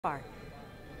Far.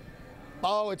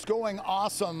 Oh, it's going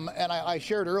awesome, and I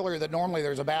shared earlier that normally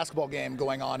there's a basketball game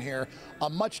going on here. A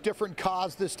much different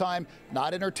cause this time,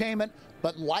 not entertainment,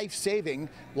 but life-saving,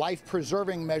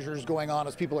 life-preserving measures going on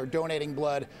as people are donating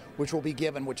blood, which will be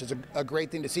given, which is a great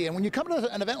thing to see. And when you come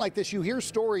to an event like this, you hear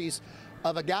stories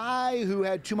of a guy who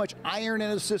had too much iron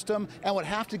in his system and would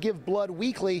have to give blood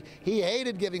weekly. He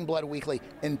hated giving blood weekly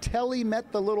until he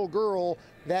met the little girl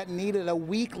that needed a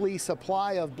weekly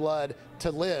supply of blood to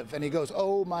live. And he goes,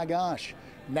 oh my gosh,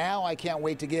 now I can't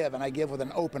wait to give, and I give with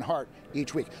an open heart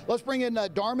each week. Let's bring in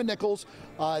Dharma Nichols,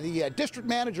 the district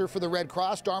manager for the Red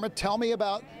Cross. Dharma, tell me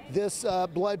about this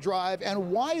blood drive,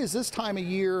 and why is this time of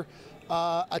year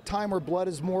a time where blood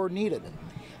is more needed?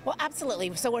 Well,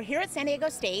 absolutely. So we're here at San Diego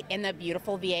State in the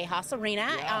beautiful Viejas Arena.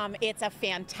 Yeah. It's a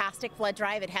fantastic blood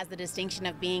drive. It has the distinction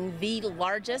of being the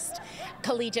largest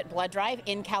collegiate blood drive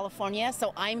in California.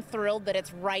 So I'm thrilled that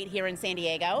it's right here in San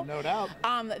Diego. No doubt.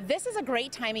 This is a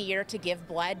great time of year to give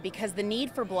blood because the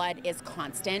need for blood is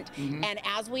constant. And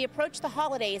as we approach the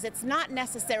holidays, it's not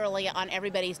necessarily on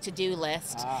everybody's to-do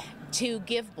list to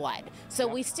give blood. So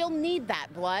we still need that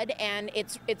blood, and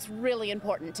it's really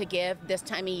important to give this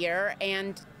time of year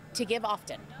and to give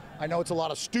often. I know it's a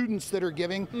lot of students that are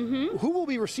giving. Who will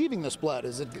be receiving this blood?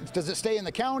 Does it stay in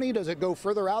the county? Does it go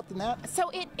further out than that?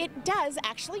 So it does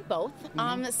actually both.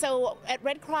 So at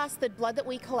Red Cross, the blood that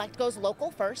we collect goes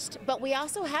local first, but we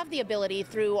also have the ability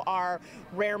through our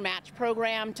Rare Match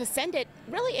program to send it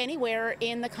really anywhere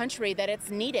in the country that it's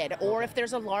needed, or if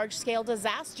there's a large-scale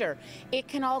disaster, it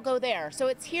can all go there. So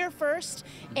it's here first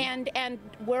and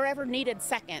wherever needed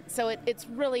second. So it's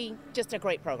really just a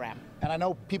great program. And I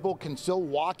know people can still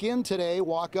walk in today,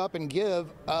 walk up and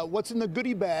give. What's in the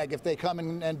goodie bag if they come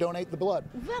and donate the blood?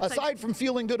 Aside from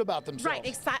feeling good about themselves.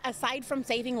 Right, aside from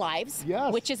saving lives,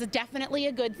 yes, which is definitely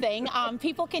a good thing.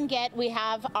 People can get,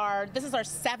 this is our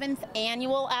 7th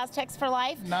annual Aztecs for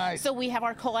Life. Nice. So we have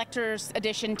our collector's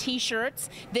edition t-shirts.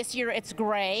 This year it's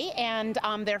gray, and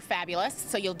they're fabulous.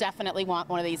 So you'll definitely want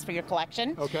one of these for your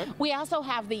collection. Okay. We also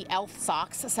have the Elf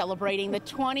socks celebrating the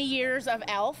 20 years of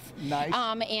Elf. Nice.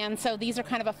 And so these are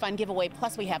kind of a fun giveaway.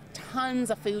 Plus we have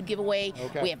tons of food giveaway.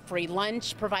 Okay. We have free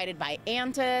lunch provided by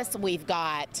Antis. We've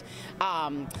got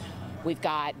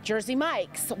Jersey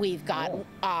Mike's. We've got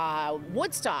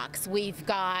Woodstocks. We've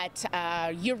got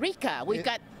Eureka. We've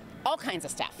got all kinds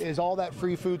of stuff. Is all that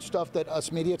free food stuff that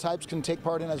us media types can take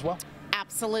part in as well?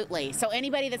 Absolutely. So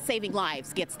anybody that's saving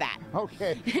lives gets that.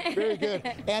 Okay, very good.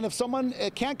 And if someone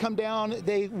can't come down,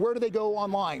 where do they go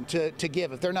online to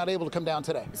give if they're not able to come down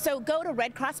today? So go to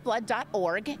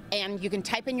redcrossblood.org and you can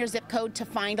type in your zip code to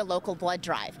find a local blood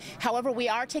drive. However, we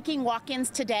are taking walk-ins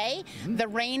today. The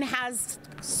rain has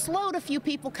slowed a few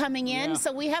people coming in,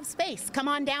 so we have space. Come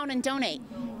on down and donate.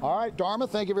 All right, Dharma,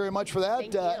 thank you very much for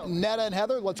that. Thank you. Netta and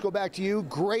Heather, let's go back to you.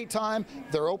 Great time.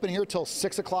 They're open here till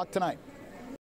 6 o'clock tonight.